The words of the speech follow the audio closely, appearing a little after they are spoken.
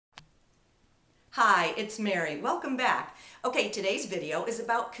Hi, it's Mary. Welcome back. Okay, today's video is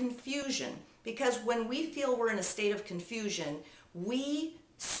about confusion because when we feel we're in a state of confusion, we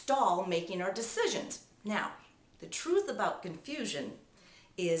stall making our decisions. Now, the truth about confusion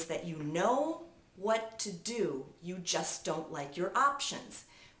is that you know what to do, you just don't like your options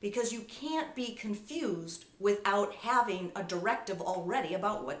because you can't be confused without having a directive already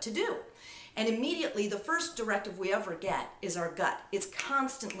about what to do. And immediately, the first directive we ever get is our gut. It's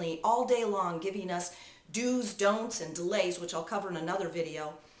constantly, all day long, giving us do's, don'ts, and delays, which I'll cover in another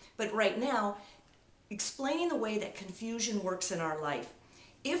video. But right now, explaining the way that confusion works in our life.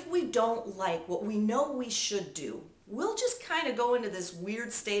 If we don't like what we know we should do, we'll just kind of go into this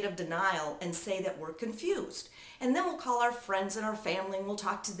weird state of denial and say that we're confused. And then we'll call our friends and our family and we'll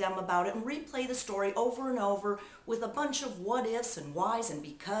talk to them about it and replay the story over and over with a bunch of what ifs and whys and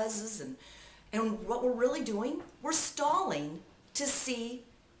becauses. And what we're really doing, we're stalling to see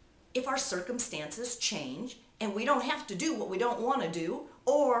if our circumstances change and we don't have to do what we don't want to do,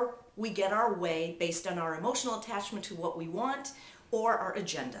 or we get our way based on our emotional attachment to what we want or our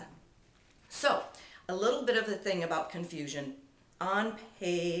agenda. So, a little bit of the thing about confusion. On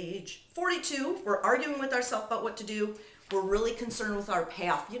page 42, we're arguing with ourselves about what to do. We're really concerned with our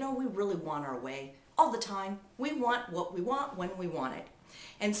path. You know, we really want our way all the time. We want what we want when we want it.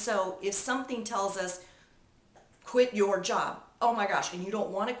 And so if something tells us, quit your job, oh my gosh, and you don't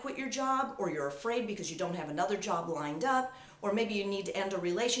want to quit your job, or you're afraid because you don't have another job lined up, or maybe you need to end a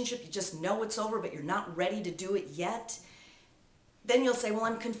relationship, you just know it's over, but you're not ready to do it yet, then you'll say, well,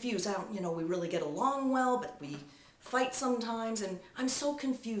 I'm confused. We really get along well, but we fight sometimes, and I'm so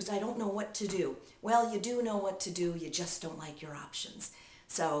confused, I don't know what to do. Well, you do know what to do, you just don't like your options.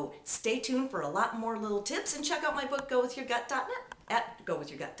 So stay tuned for a lot more little tips, and check out my book, GoWithYourGut.net, at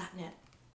GoWithYourGut.net.